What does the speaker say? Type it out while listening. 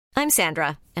I'm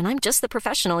Sandra, and I'm just the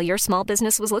professional your small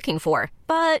business was looking for.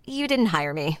 But you didn't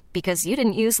hire me because you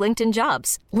didn't use LinkedIn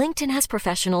Jobs. LinkedIn has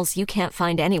professionals you can't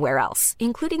find anywhere else,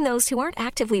 including those who aren't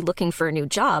actively looking for a new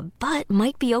job, but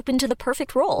might be open to the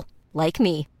perfect role, like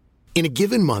me. In a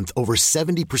given month, over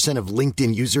 70% of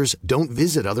LinkedIn users don't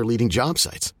visit other leading job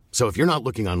sites. So if you're not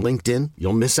looking on LinkedIn,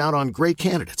 you'll miss out on great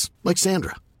candidates like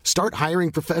Sandra. Start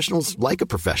hiring professionals like a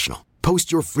professional.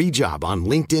 Post your free job on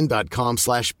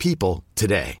linkedin.com/people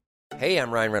today. Hey,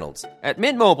 I'm Ryan Reynolds. At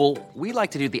Mint Mobile, we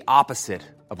like to do the opposite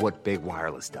of what Big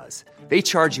Wireless does. They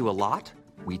charge you a lot,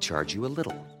 we charge you a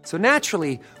little. So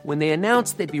naturally, when they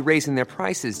announced they'd be raising their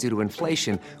prices due to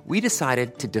inflation, we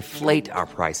decided to deflate our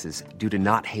prices due to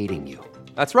not hating you.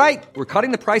 That's right. We're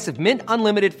cutting the price of Mint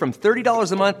Unlimited from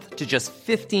 $30 a month to just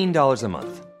 $15 a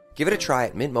month. Give it a try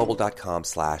at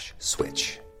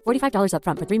mintmobile.com/switch. $45 up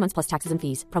front for 3 months plus taxes and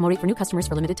fees. Promo rate for new customers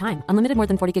for limited time. Unlimited more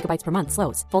than 40 gigabytes per month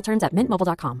slows. Full terms at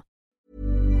mintmobile.com.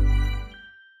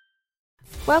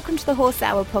 Welcome to the Horse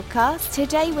Hour podcast.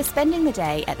 Today we're spending the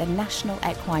day at the National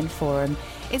Equine Forum.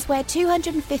 It's where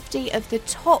 250 of the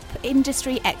top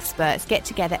industry experts get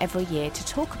together every year to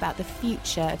talk about the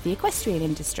future of the equestrian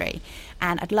industry.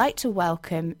 And I'd like to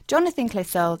welcome Jonathan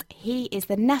Clissold. He is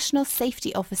the National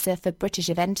Safety Officer for British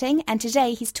Eventing, and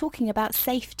today he's talking about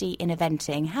safety in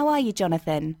eventing. How are you,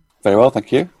 Jonathan? Very well,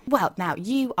 thank you. Well, now,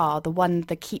 you are the one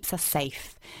that keeps us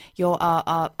safe. You're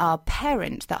our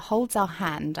parent that holds our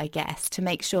hand, I guess, to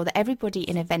make sure that everybody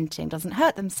in eventing doesn't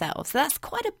hurt themselves. So that's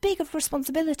quite a big of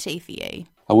responsibility for you.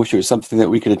 I wish it was something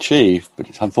that we could achieve, but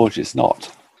unfortunately it's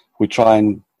not. We try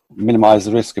and minimise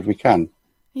the risk if we can.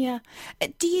 Yeah.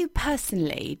 Do you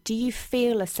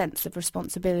feel a sense of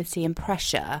responsibility and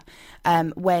pressure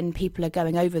when people are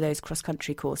going over those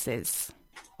cross-country courses?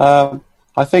 I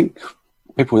think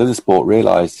people within the sport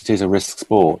realise it is a risk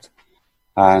sport,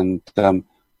 and but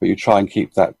you try and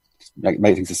keep that, make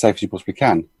things as safe as you possibly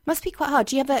can. Must be quite hard.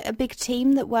 Do you have a big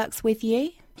team that works with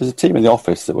you? There's a team in the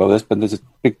office there's a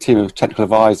big team of technical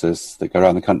advisors that go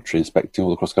around the country inspecting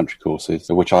all the cross-country courses,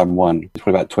 of which I'm one. There's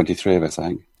probably about 23 of us, I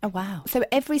think. Oh, wow. So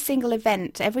every single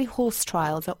event, every horse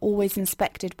trials are always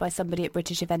inspected by somebody at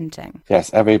British Eventing?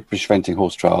 Yes, every British Eventing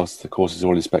horse trials, the courses are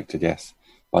all inspected, yes,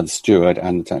 by the steward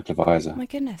and the technical advisor. Oh my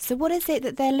goodness. So what is it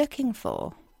that they're looking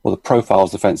for? Well, the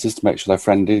profiles of the fences to make sure they're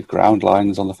friendly, ground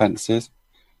lines on the fences,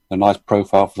 a nice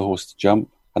profile for the horse to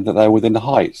jump, and that they're within the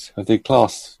height of the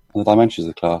class and the dimensions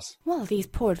of the class. Well, these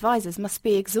poor advisors must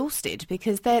be exhausted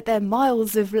because they're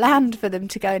miles of land for them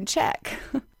to go and check.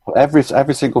 Well, every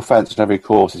single fence and every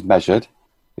course is measured.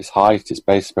 Its height, its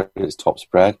base spread, its top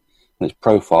spread, and its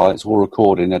profile. It's all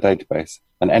recorded in a database.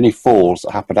 And any falls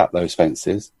that happen at those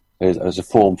fences, there's a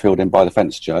form filled in by the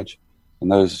fence judge,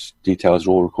 and those details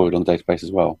are all recorded on the database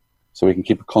as well. So we can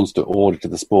keep a constant order to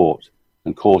the sport,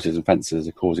 and courses and fences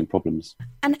are causing problems.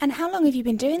 And how long have you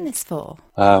been doing this for?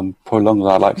 Probably longer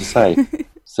than I'd like to say.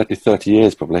 Certainly 30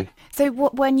 years, probably. So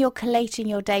when you're collating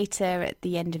your data at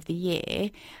the end of the year,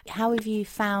 how have you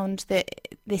found that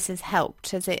this has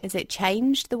helped? Has it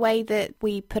changed the way that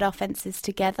we put our fences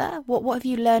together? What have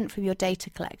you learned from your data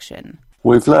collection?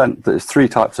 We've learned that there's 3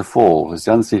 types of fall. There's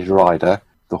the unseated rider,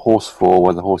 the horse fall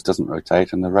where the horse doesn't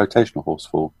rotate, and the rotational horse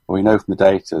fall. We know from the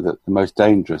data that the most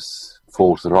dangerous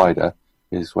fall to the rider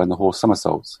is when the horse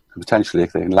somersaults, potentially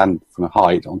if they can land from a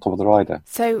height on top of the rider.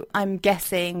 So I'm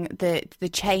guessing that the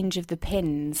change of the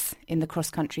pins in the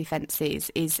cross-country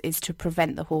fences is to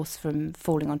prevent the horse from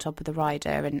falling on top of the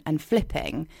rider and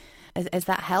flipping. Has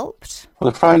that helped?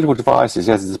 Well, the frameable devices,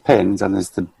 yes, there's the pins and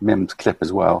there's the MIMS clip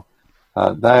as well.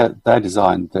 They're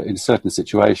designed that in certain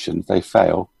situations they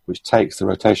fail, which takes the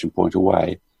rotation point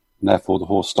away, and therefore the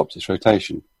horse stops its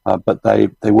rotation. But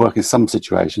they work in some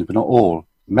situations, but not all.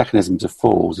 Mechanisms of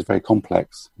falls are very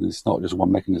complex, and it's not just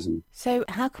one mechanism. So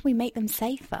how can we make them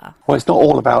safer? Well, it's not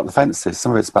all about the fences.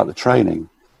 Some of it's about the training,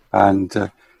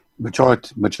 and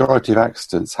majority of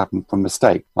accidents happen from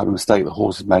mistake, like a mistake the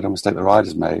horse has made or a mistake the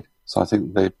rider's made. So I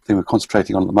think the thing we're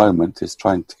concentrating on at the moment is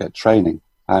trying to get training.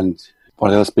 And one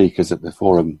of the other speakers at the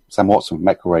forum, Sam Watson from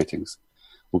Metcalfe Ratings,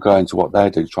 will go into what they're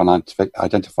doing, trying to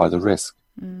identify the risk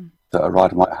that a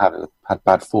rider might have had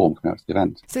bad form coming out to the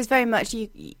event. So it's very much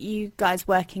you guys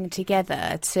working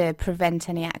together to prevent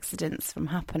any accidents from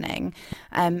happening.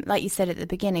 Like you said at the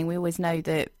beginning, we always know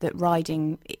that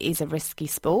riding is a risky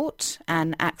sport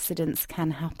and accidents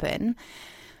can happen.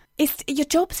 Your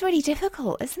job's really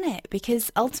difficult, isn't it?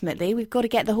 Because ultimately we've got to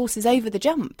get the horses over the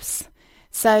jumps.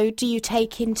 So do you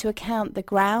take into account the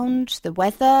ground, the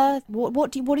weather?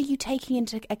 What are you taking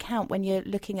into account when you're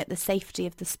looking at the safety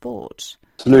of the sport?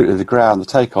 Absolutely, the ground, the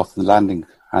takeoff, the landing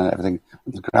and everything,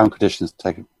 the ground conditions,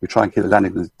 we try and keep the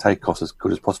landing and the takeoff as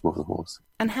good as possible for the horse.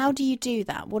 And how do you do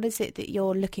that? What is it that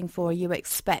you're looking for, you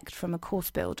expect from a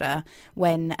course builder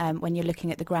when you're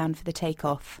looking at the ground for the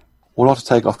takeoff? Well, a lot of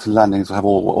takeoff and landings will have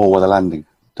all-weather landing,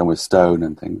 done with stone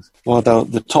and things. Well,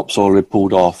 the topsoil will be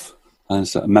pulled off,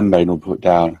 and a membrane will be put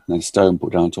down, and then stone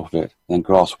put down on top of it, and then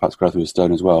grass will perhaps grow through the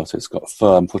stone as well, so it's got a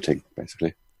firm footing,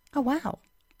 basically. Oh, wow.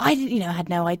 I had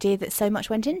no idea that so much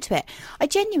went into it. I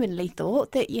genuinely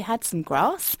thought that you had some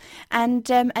grass and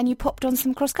you popped on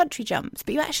some cross-country jumps,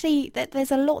 but you actually,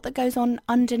 there's a lot that goes on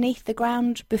underneath the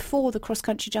ground before the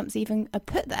cross-country jumps even are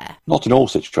put there. Not in all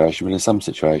situations, but in some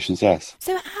situations, yes.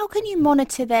 So how can you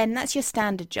monitor then, that's your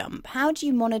standard jump, how do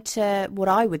you monitor what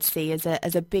I would see as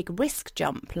a big risk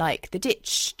jump, like the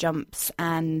ditch jumps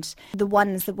and the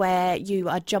ones where you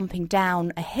are jumping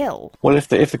down a hill? Well, if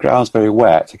the ground's very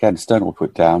wet, again, stone will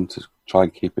put down to try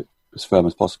and keep it as firm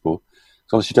as possible.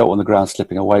 So obviously you don't want the ground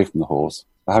slipping away from the horse.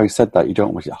 But having said that, you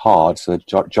don't want it hard, so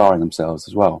they're jarring themselves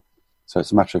as well. So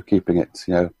it's a matter of keeping it,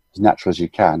 as natural as you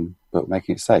can, but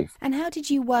making it safe. And how did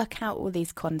you work out all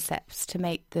these concepts to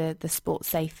make the sport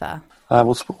safer?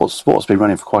 Well, sport's been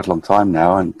running for quite a long time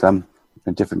now, and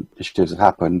different initiatives have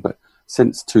happened. But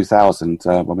since 2000,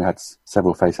 when we had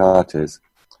several fatalities,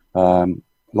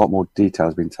 a lot more detail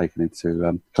has been taken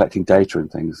into collecting data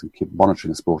and things and keep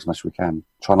monitoring the sport as much as we can,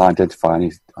 trying to identify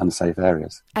any unsafe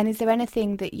areas. And is there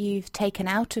anything that you've taken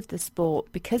out of the sport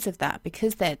because of that,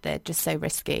 because they're just so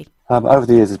risky? Over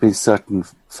the years, there's been certain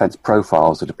fence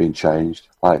profiles that have been changed.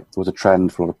 Like there was a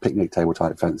trend for a lot of picnic table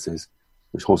type fences,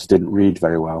 which horses didn't read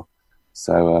very well.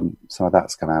 So some of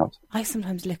that's come out. I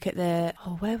sometimes look at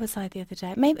where was I the other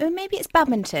day? Maybe it's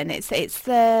badminton. It's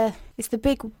the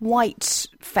big white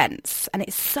fence, and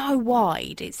it's so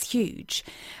wide, it's huge,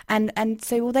 and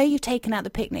so although you've taken out the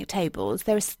picnic tables,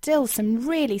 there are still some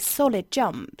really solid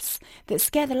jumps that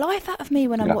scare the life out of me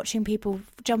when I'm watching people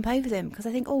jump over them, because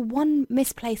I think, one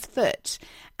misplaced foot,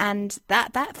 and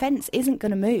that fence isn't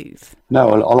going to move.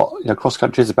 No, a lot. Cross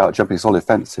country is about jumping solid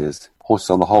fences. Horses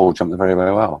on the whole jump them very,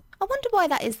 very well. I wonder why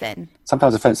that is then.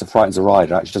 Sometimes a fence that frightens a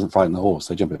rider actually doesn't frighten the horse.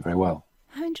 They jump it very well.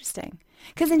 How interesting.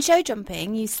 Because in show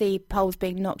jumping, you see poles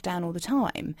being knocked down all the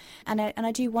time. And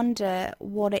I do wonder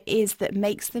what it is that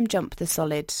makes them jump the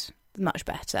solid much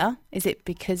better. Is it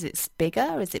because it's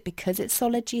bigger? Is it because it's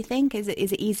solid, do you think? Is it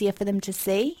easier for them to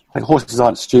see? I think horses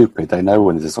aren't stupid. They know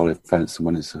when there's a solid fence and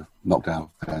when it's a knockdown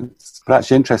fence. But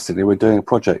actually, interestingly, we're doing a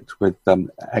project with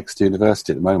Exeter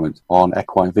University at the moment on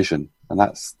equine vision. And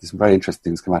there's some very interesting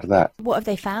things come out of that. What have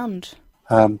they found?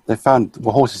 They found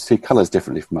horses see colours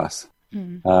differently from us.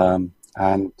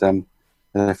 And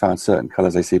they found certain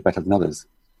colours they see better than others.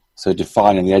 So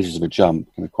defining the edges of a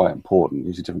jump can be quite important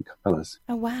using different colours.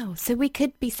 Oh, wow. So we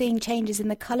could be seeing changes in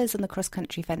the colours on the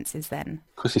cross-country fences then?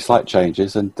 Could see slight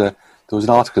changes. And there was an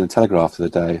article in the Telegraph the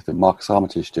other day that Marcus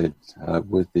Armitage did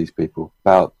with these people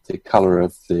about the colour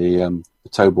of the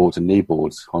toe boards and knee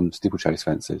boards on steeplechase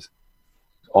fences.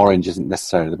 Orange isn't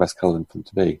necessarily the best colour for them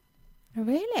to be.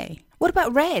 Really? What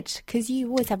about red? Because you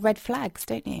always have red flags,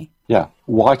 don't you? Yeah.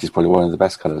 White is probably one of the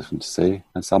best colours for them to see,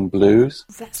 and some blues.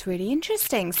 That's really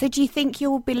interesting. So do you think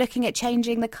you'll be looking at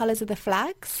changing the colours of the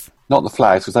flags? Not the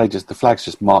flags, because the flags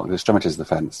just mark the extremities of the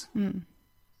fence.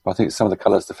 But I think some of the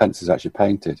colours the fence is actually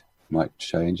painted might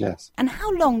change, yes. And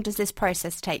how long does this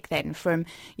process take then, from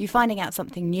you finding out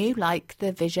something new, like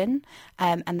the vision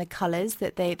and the colours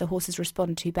that the horses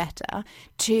respond to better,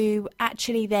 to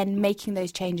actually then making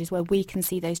those changes where we can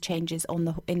see those changes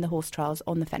in the horse trials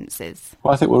on the fences?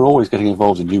 Well, I think we're always getting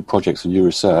involved in new projects and new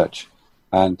research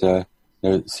and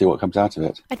see what comes out of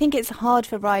it. I think it's hard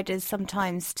for riders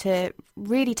sometimes to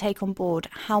really take on board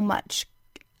how much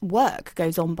work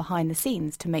goes on behind the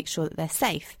scenes to make sure that they're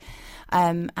safe.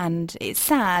 And it's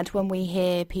sad when we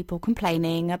hear people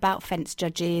complaining about fence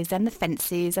judges and the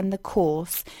fences and the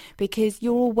course, because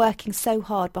you're all working so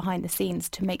hard behind the scenes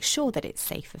to make sure that it's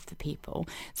safer for people.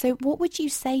 So what would you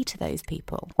say to those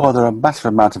people? Well, there are a massive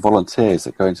amount of volunteers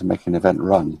that go into making an event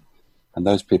run, and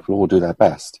those people all do their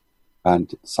best.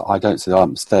 And so I don't say there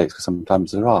aren't mistakes, because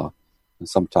sometimes there are. And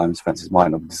sometimes fences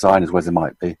might not be designed as well as they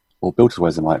might be, or built as well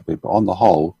as they might be. But on the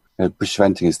whole, British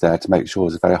Eventing is there to make sure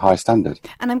there's a very high standard.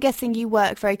 And I'm guessing you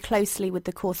work very closely with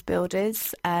the course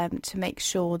builders to make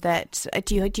sure that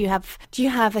do you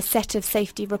have a set of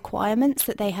safety requirements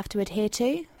that they have to adhere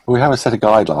to? We have a set of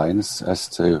guidelines as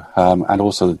to, and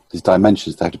also these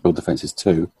dimensions they have to build the fences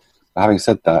to. But having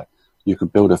said that, you can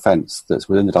build a fence that's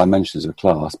within the dimensions of a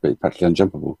class, but practically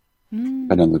unjumpable.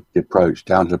 depending on the approach,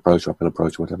 downhill approach, uphill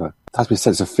approach, whatever. It has to be a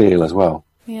sense of feel as well.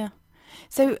 Yeah.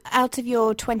 So out of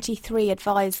your 23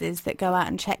 advisors that go out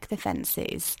and check the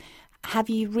fences, have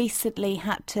you recently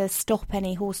had to stop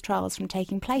any horse trials from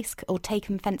taking place or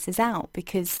taken fences out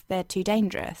because they're too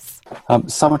dangerous?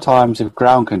 Sometimes if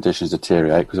ground conditions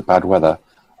deteriorate because of bad weather,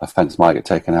 a fence might get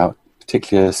taken out,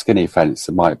 particularly a skinny fence.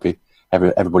 It might be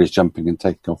everybody's jumping and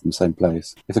taking off from the same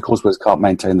place. If the course builders can't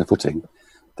maintain the footing,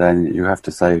 then you have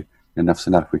to say, enough's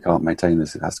enough, we can't maintain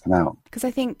this, it has to come out. Because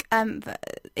I think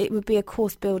it would be a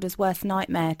course builder's worst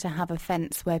nightmare to have a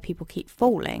fence where people keep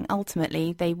falling.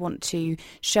 Ultimately, they want to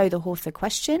show the horse a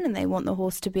question and they want the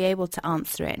horse to be able to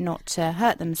answer it, not to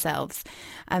hurt themselves.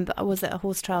 But I was at a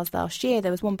horse trials last year,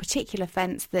 there was one particular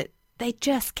fence that they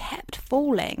just kept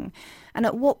falling. And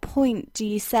at what point do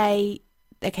you say,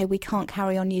 OK, we can't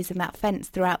carry on using that fence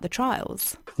throughout the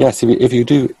trials? Yes, if you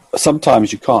do,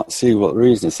 sometimes you can't see what the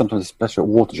reason is. Sometimes, especially at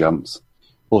water jumps,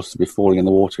 horses will be falling in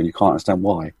the water and you can't understand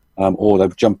why. Or they're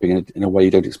jumping in a way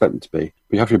you don't expect them to be.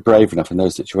 But you have to be brave enough in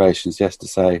those situations, yes, to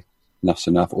say enough's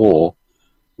enough. Or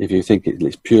if you think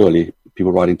it's purely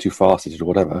people riding too fast or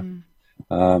whatever,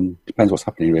 depends what's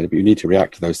happening really, but you need to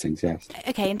react to those things, yes.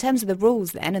 OK, in terms of the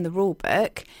rules then and the rule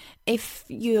book, if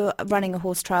you're running a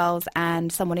horse trials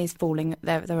and someone is falling,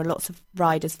 there are lots of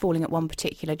riders falling at one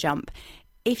particular jump.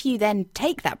 If you then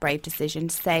take that brave decision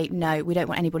to say, no, we don't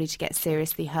want anybody to get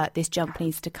seriously hurt, this jump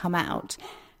needs to come out,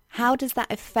 how does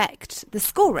that affect the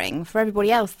scoring for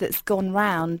everybody else that's gone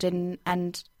round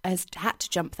and has had to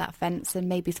jump that fence and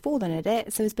maybe has fallen at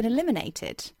it, so has been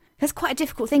eliminated? That's quite a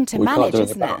difficult thing to manage,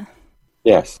 isn't it?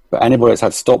 Yes, but anybody that's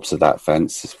had stops at that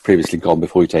fence has previously gone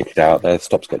before you take it out, their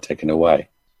stops get taken away.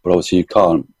 But obviously you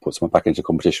can't put someone back into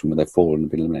competition when they've fallen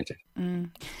and been eliminated.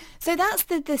 So that's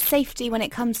the safety when it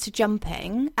comes to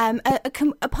jumping.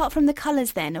 Apart from the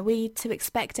colours then, are we to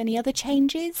expect any other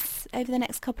changes over the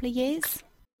next couple of years?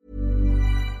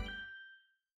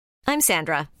 I'm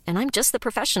Sandra, and I'm just the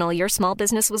professional your small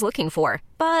business was looking for.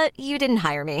 But you didn't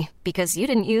hire me because you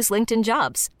didn't use LinkedIn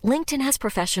Jobs. LinkedIn has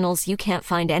professionals you can't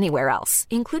find anywhere else,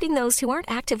 including those who aren't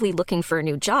actively looking for a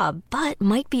new job, but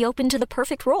might be open to the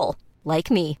perfect role, like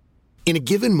me. In a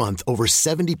given month, over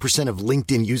 70% of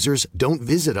LinkedIn users don't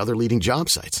visit other leading job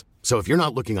sites. So if you're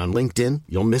not looking on LinkedIn,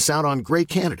 you'll miss out on great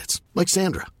candidates like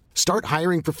Sandra. Start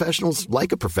hiring professionals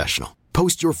like a professional.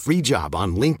 Post your free job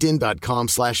on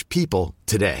linkedin.com/people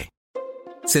today.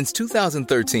 Since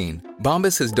 2013,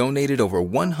 Bombas has donated over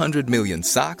 100 million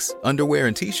socks, underwear,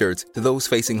 and T-shirts to those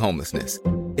facing homelessness.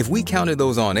 If we counted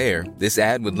those on air, this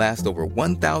ad would last over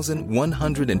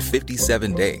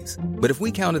 1,157 days. But if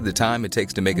we counted the time it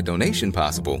takes to make a donation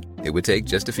possible, it would take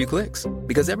just a few clicks.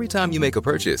 Because every time you make a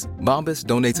purchase, Bombas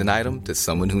donates an item to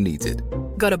someone who needs it.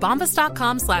 Go to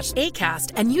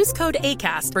bombas.com/ACAST and use code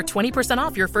ACAST for 20%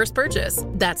 off your first purchase.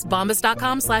 That's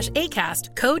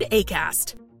bombas.com/ACAST, code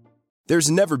ACAST.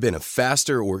 There's never been a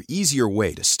faster or easier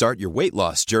way to start your weight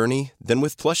loss journey than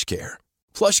with PlushCare.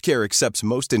 PlushCare accepts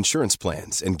most insurance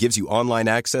plans and gives you online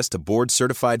access to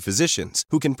board-certified physicians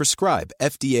who can prescribe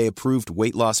FDA-approved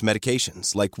weight loss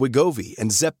medications like Wegovy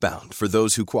and Zepbound for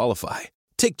those who qualify.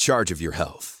 Take charge of your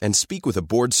health and speak with a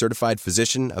board-certified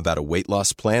physician about a weight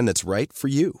loss plan that's right for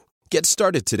you. Get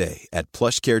started today at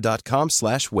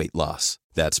plushcare.com/weight-loss.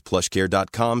 That's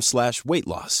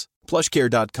plushcare.com/weight-loss.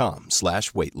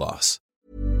 plushcare.com/weight-loss.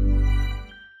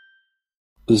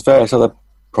 There's various other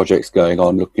projects going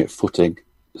on looking at footing.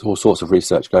 There's all sorts of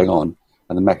research going on,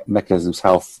 and the mechanisms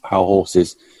how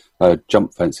horses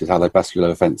jump fences, how they bascule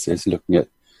over fences, looking at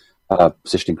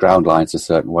positioning ground lines a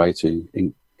certain way to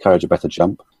encourage a better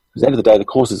jump. At the end of the day, the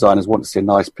course designers want to see a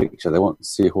nice picture. They want to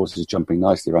see horses jumping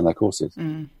nicely around their courses.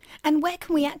 And where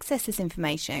can we access this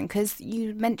information? Because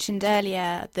you mentioned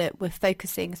earlier that we're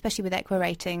focusing, especially with Equa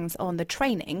Ratings, on the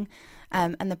training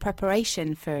and the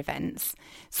preparation for events.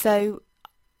 So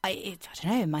I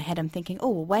don't know, in my head I'm thinking,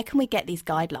 where can we get these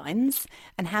guidelines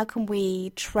and how can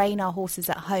we train our horses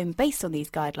at home based on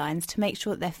these guidelines to make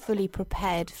sure that they're fully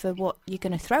prepared for what you're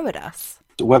going to throw at us?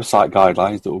 The website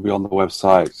guidelines that will be on the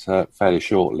website fairly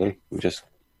shortly. We just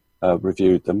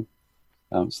reviewed them,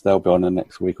 so they'll be on the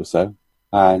next week or so.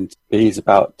 And he's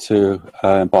about to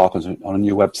embark on a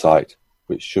new website,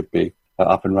 which should be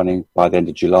up and running by the end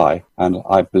of July. And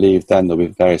I believe then there'll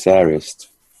be various areas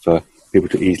for people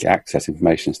to easily access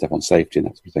information and stuff on safety and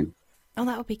that sort of thing. Oh,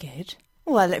 that would be good.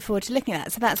 Well, I look forward to looking at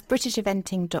that. So that's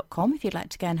britisheventing.com if you'd like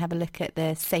to go and have a look at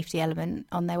the safety element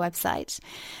on their website.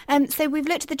 So we've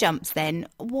looked at the jumps then.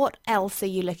 What else are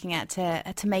you looking at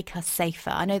to make us safer?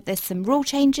 I know there's some rule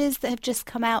changes that have just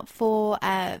come out for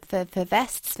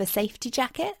vests, for safety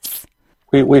jackets.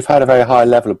 We've had a very high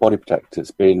level of body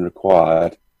protectors being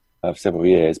required for several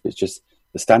years, but it's just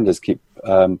the standards keep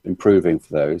improving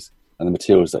for those and the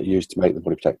materials that are used to make the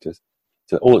body protectors.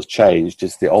 So all that's changed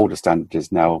is the older standard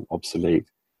is now obsolete.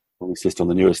 We insist on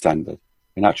the newer standard.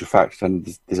 In actual fact,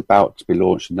 and there's about to be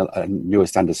launched a newer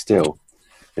standard still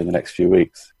in the next few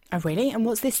weeks. Oh, really? And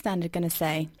what's this standard going to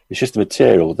say? It's just the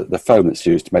material, that the foam that's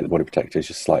used to make the body protector is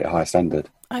just slightly higher standard.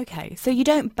 Okay, so you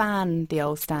don't ban the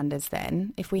old standards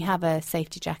then? If we have a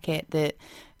safety jacket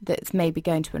that's maybe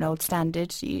going to an old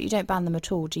standard, you don't ban them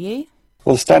at all, do you?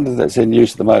 Well, the standard that's in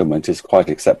use at the moment is quite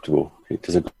acceptable. It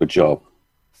does a good job.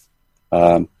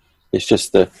 It's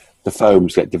just the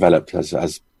foams get developed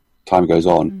as time goes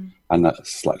on, and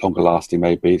that's slightly longer lasting,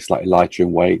 maybe slightly lighter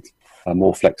in weight,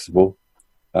 more flexible.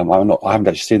 I haven't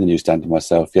actually seen the new standard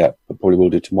myself yet, but probably will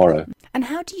do tomorrow. And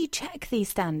how do you check these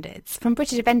standards? From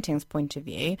British Eventing's point of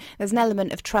view, there's an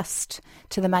element of trust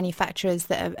to the manufacturers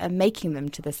that are making them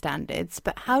to the standards,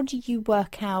 but how do you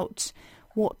work out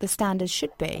what the standards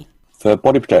should be? For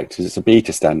body protectors, it's a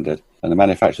beta standard, and the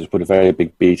manufacturers put a very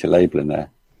big beta label in there,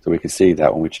 so we can see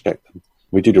that when we check them.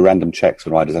 We do random checks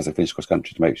on riders as they finish cross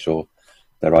country to make sure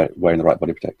they're wearing the right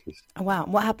body protectors. Oh, wow.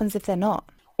 What happens if they're not?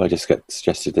 Well, I just get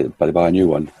suggested that they buy a new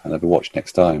one and they'll be watched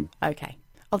next time. Okay.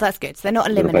 Oh, that's good. So they're not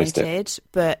eliminated,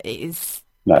 but it is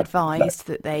advised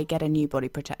that they get a new body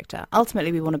protector.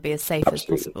 Ultimately, we want to be as safe as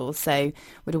possible, so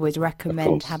we'd always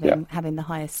recommend having the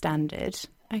highest standard.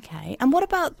 Okay. And what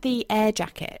about the air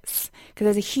jackets? Because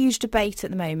there's a huge debate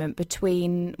at the moment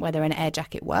between whether an air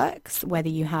jacket works, whether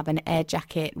you have an air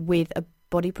jacket with a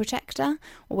body protector,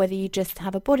 or whether you just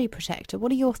have a body protector.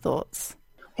 What are your thoughts?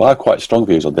 Well, I have quite strong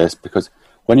views on this, because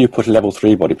when you put a level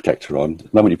 3 body protector on, the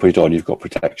moment you put it on, you've got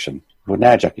protection. With an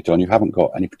air jacket on, you haven't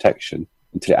got any protection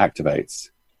until it activates.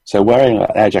 So wearing an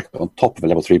air jacket on top of a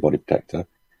level 3 body protector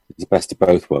is the best of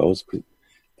both worlds.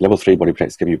 Level 3 body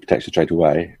protectors give you protection straight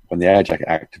away. When the air jacket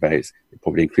activates, it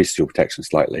probably increases your protection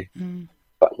slightly.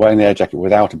 But wearing the air jacket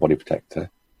without a body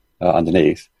protector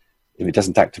underneath, if it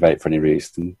doesn't activate for any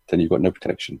reason, then you've got no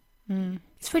protection.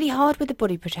 It's really hard with the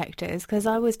body protectors because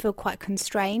I always feel quite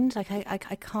constrained. Like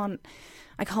I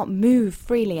can't move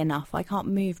freely enough. I can't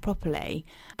move properly.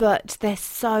 But they're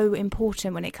so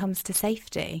important when it comes to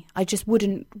safety. I just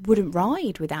wouldn't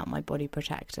ride without my body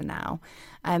protector now,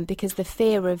 because the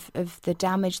fear of the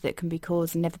damage that can be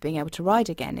caused and never being able to ride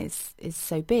again is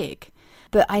so big.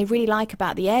 But I really like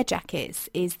about the air jackets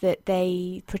is that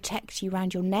they protect you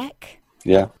around your neck.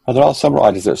 Yeah. Well, there are some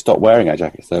riders that stop wearing air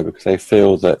jackets though, because they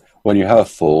feel that when you have a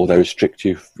fall, they restrict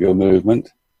your movement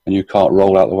and you can't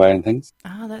roll out the way and things.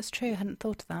 Ah, that's true. I hadn't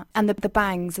thought of that. And the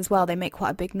bangs as well, they make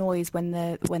quite a big noise when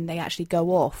they actually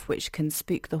go off, which can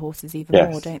spook the horses even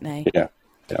more, don't they? Yeah.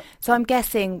 So I'm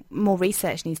guessing more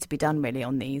research needs to be done really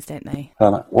on these, don't they?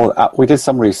 We did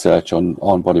some research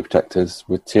on body protectors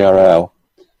with TRL,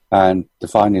 and the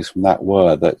findings from that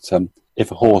were that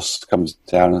if a horse comes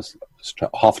down,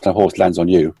 half a ton horse lands on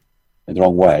you in the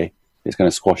wrong way, it's going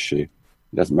to squash you.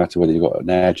 It doesn't matter whether you've got an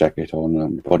air jacket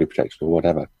on, body protection or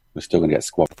whatever. We're still going to get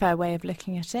squashed. Fair way of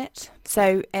looking at it.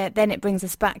 So then it brings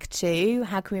us back to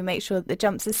how can we make sure that the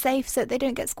jumps are safe so that they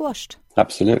don't get squashed?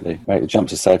 Absolutely. Make the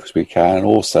jumps as safe as we can, and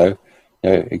also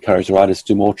encourage the riders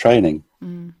to do more training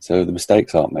so the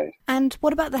mistakes aren't made. And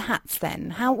what about the hats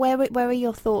then? Where are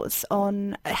your thoughts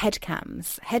on head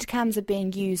cams? Head cams are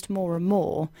being used more and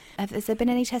more. Has there been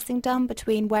any testing done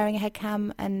between wearing a head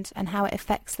cam and how it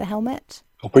affects the helmet?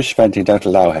 Well, British Eventing don't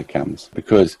allow head cams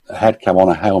because a head cam on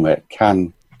a helmet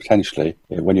can potentially,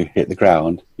 when you hit the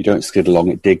ground, you don't skid along,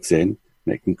 it digs in,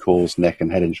 and it can cause neck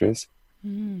and head injuries,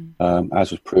 as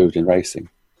was proved in racing.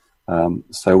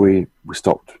 So we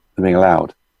stopped them being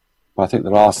allowed. But I think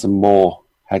there are some more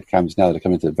head cams now that are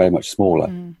coming that are very much smaller.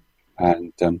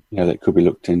 And, that could be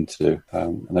looked into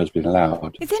and those being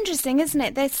allowed. It's interesting, isn't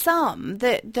it? There's some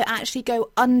that actually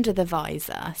go under the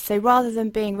visor. So rather than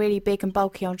being really big and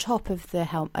bulky on top of the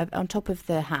on top of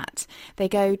the hat, they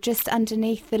go just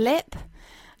underneath the lip,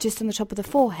 just on the top of the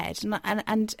forehead.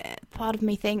 And part of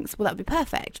me thinks, well, that would be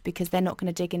perfect because they're not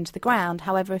going to dig into the ground.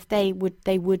 However, if they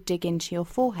would dig into your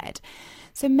forehead.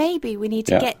 So maybe we need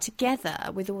to get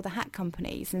together with all the hat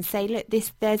companies and say, look,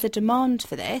 there's a demand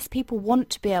for this. People want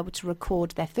to be able to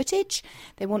record their footage.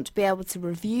 They want to be able to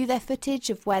review their footage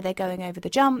of where they're going over the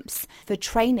jumps for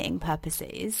training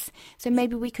purposes. So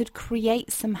maybe we could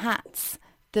create some hats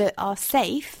that are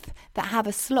safe, that have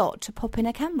a slot to pop in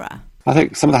a camera. I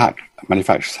think some of the hat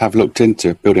manufacturers have looked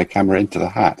into building a camera into the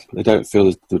hat. They don't feel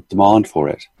there's the demand for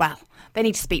it. Well, they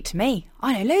need to speak to me.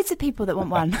 I know loads of people that want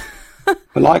one.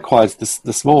 But likewise, the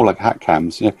small hat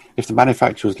cams, if the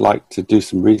manufacturers like to do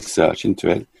some research into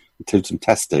it, do some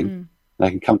testing, they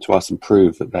can come to us and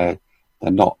prove that they're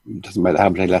not, doesn't make the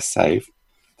helmet any less safe,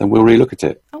 then we'll relook at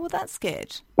it. Oh, well, that's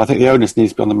good. But I think the onus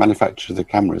needs to be on the manufacturer of the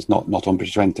cameras, not on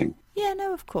British Venting. Yeah,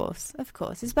 no, of course.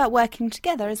 It's about working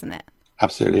together, isn't it?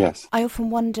 Absolutely, yes. I often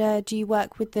wonder, do you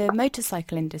work with the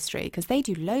motorcycle industry? Because they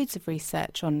do loads of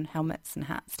research on helmets and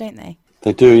hats, don't they?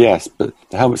 They do, yes, but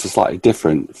the helmets are slightly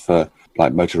different for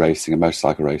like motor racing and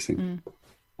motorcycle racing.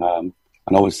 And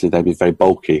obviously they'd be very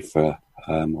bulky for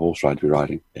a horse rider to be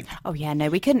riding. Yeah. Oh, yeah, no,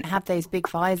 we couldn't have those big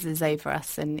visors over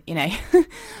us and,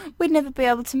 we'd never be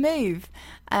able to move.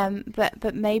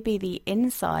 But maybe the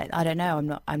inside, I don't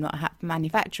know, I'm not a hat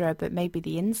manufacturer, but maybe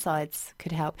the insides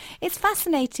could help. It's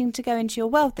fascinating to go into your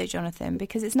world though, Jonathan,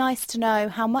 because it's nice to know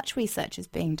how much research is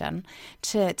being done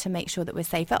to make sure that we're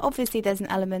safer. Obviously, there's an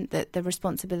element that the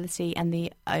responsibility and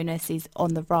the onus is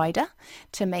on the rider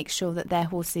to make sure that their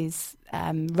horse is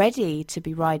ready to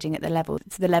be riding at the level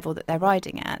that they're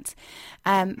riding at.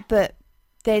 But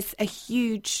there's a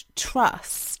huge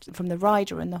trust from the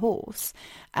rider and the horse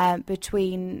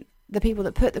between the people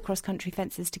that put the cross-country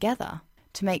fences together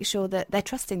to make sure that they're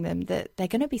trusting them, that they're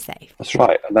going to be safe. That's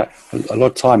right. And that, a lot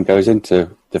of time goes into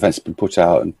the fence being put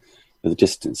out and the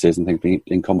distances and things being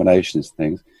in combinations and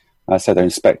things. And I say they're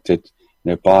inspected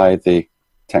by the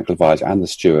technical advisor and the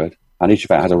steward. And each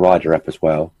event has a rider rep as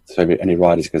well. So if any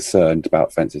riders are concerned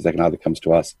about fences, they can either come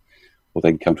to us or they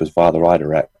can come to us via the rider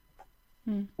rep.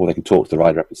 Or they can talk to the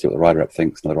rider rep and see what the rider rep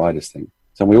thinks and the riders think.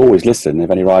 So we always listen. If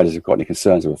any riders have got any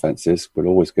concerns over fences, we'll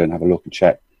always go and have a look and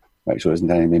check, make sure there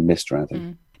isn't anything being missed or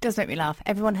anything. It does make me laugh.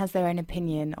 Everyone has their own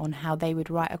opinion on how they would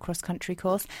write a cross-country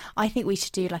course. I think we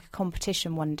should do like a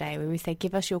competition one day where we say,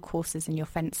 give us your courses and your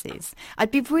fences.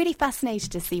 I'd be really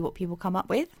fascinated to see what people come up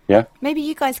with. Yeah. Maybe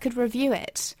you guys could review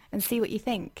it and see what you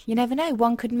think. You never know.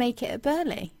 One could make it at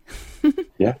Burley.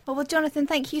 Yeah. Well, Jonathan,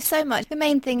 thank you so much. The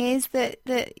main thing is that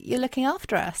you're looking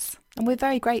after us, and we're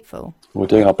very grateful. We're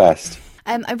doing our best.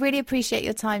 I really appreciate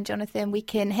your time, Jonathan. We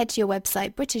can head to your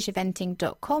website,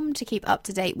 britisheventing.com, to keep up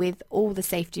to date with all the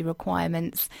safety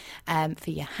requirements for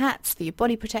your hats, for your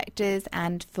body protectors,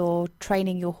 and for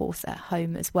training your horse at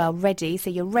home as well.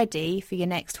 So you're ready for your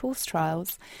next horse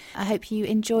trials. I hope you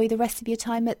enjoy the rest of your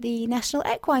time at the National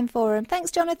Equine Forum.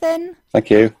 Thanks, Jonathan. Thank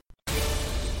you.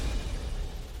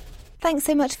 Thanks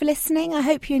so much for listening. I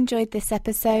hope you enjoyed this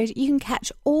episode. You can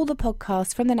catch all the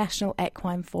podcasts from the National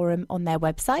Equine Forum on their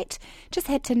website. Just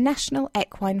head to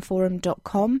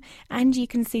nationalequineforum.com and you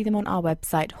can see them on our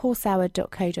website,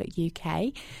 horsehour.co.uk.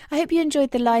 I hope you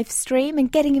enjoyed the live stream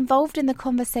and getting involved in the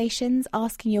conversations,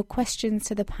 asking your questions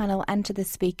to the panel and to the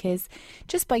speakers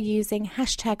just by using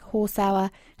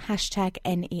 #horsehour,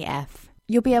 #NEF.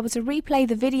 You'll be able to replay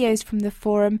the videos from the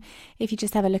forum if you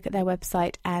just have a look at their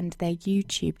website and their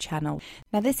YouTube channel.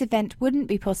 Now, this event wouldn't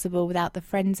be possible without the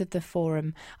friends of the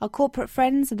forum. Our corporate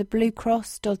friends are the Blue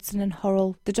Cross, Dodson and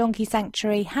Horrell, the Donkey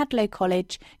Sanctuary, Hadlow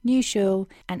College, New Shule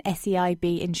and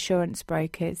SEIB Insurance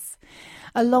Brokers.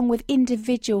 Along with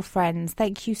individual friends,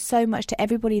 thank you so much to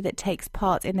everybody that takes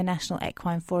part in the National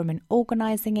Equine Forum and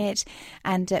organising it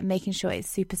and making sure it's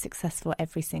super successful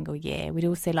every single year. We'd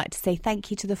also like to say thank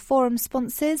you to the forum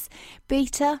sponsors,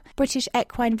 BETA, British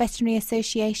Equine Veterinary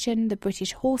Association, the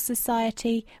British Horse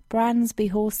Society, Bransby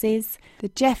Horses, the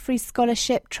Jeffreys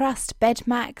Scholarship Trust,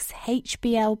 Bedmax,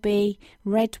 HBLB,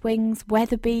 Red Wings,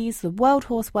 Weatherbees, the World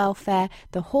Horse Welfare,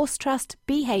 the Horse Trust,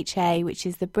 BHA, which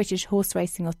is the British Horse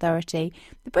Racing Authority,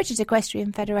 the British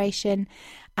Equestrian Federation,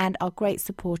 and our great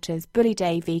supporters, Bully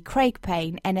Davy, Craig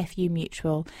Payne, NFU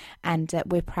Mutual, and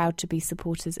we're proud to be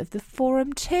supporters of the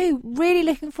forum too. Really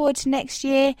looking forward to next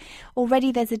year.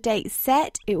 Already there's a date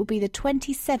set. It will be the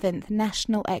 27th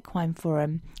National Equine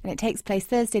Forum, and it takes place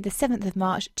Thursday the 7th of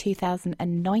March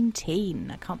 2019.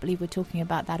 I can't believe we're talking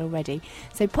about that already.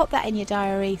 So pop that in your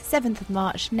diary, 7th of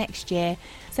March next year.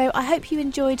 So I hope you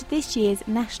enjoyed this year's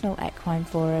National Equine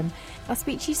Forum. I'll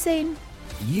speak to you soon.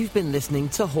 You've been listening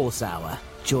to Horse Hour.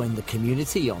 Join the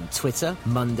community on Twitter,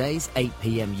 Mondays, 8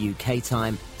 p.m. UK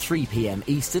time, 3 p.m.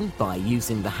 Eastern by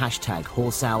using the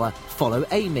 #HorseHour. Follow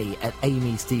Amy at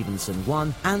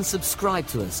AmyStevenson1 and subscribe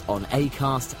to us on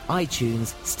Acast,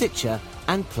 iTunes, Stitcher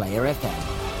and Player FM.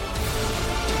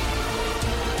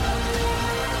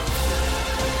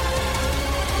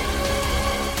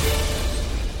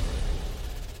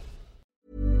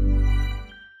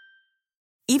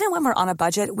 Even when we're on a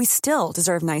budget, we still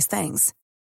deserve nice things.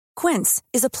 Quince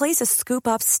is a place to scoop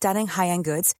up stunning high-end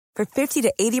goods for 50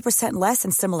 to 80% less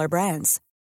than similar brands.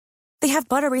 They have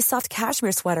buttery soft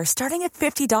cashmere sweaters starting at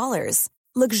 $50,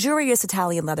 luxurious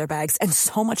Italian leather bags, and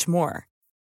so much more.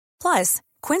 Plus,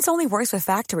 Quince only works with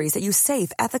factories that use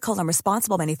safe, ethical, and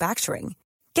responsible manufacturing.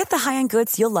 Get the high-end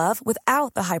goods you'll love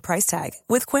without the high price tag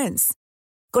with Quince.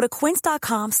 Go to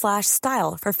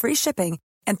quince.com/style for free shipping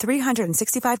and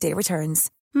 365-day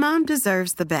returns. Mom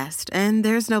deserves the best, and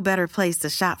there's no better place to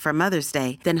shop for Mother's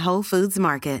Day than Whole Foods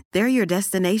Market. They're your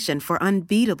destination for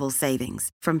unbeatable savings,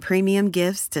 from premium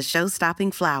gifts to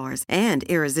show-stopping flowers and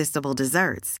irresistible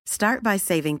desserts. Start by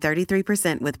saving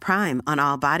 33% with Prime on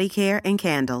all body care and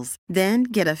candles. Then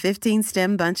get a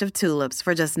 15-stem bunch of tulips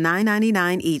for just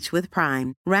 $9.99 each with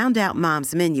Prime. Round out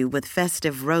Mom's menu with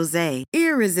festive rosé,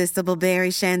 irresistible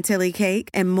berry chantilly cake,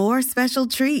 and more special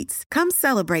treats. Come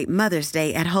celebrate Mother's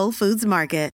Day at Whole Foods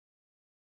Market.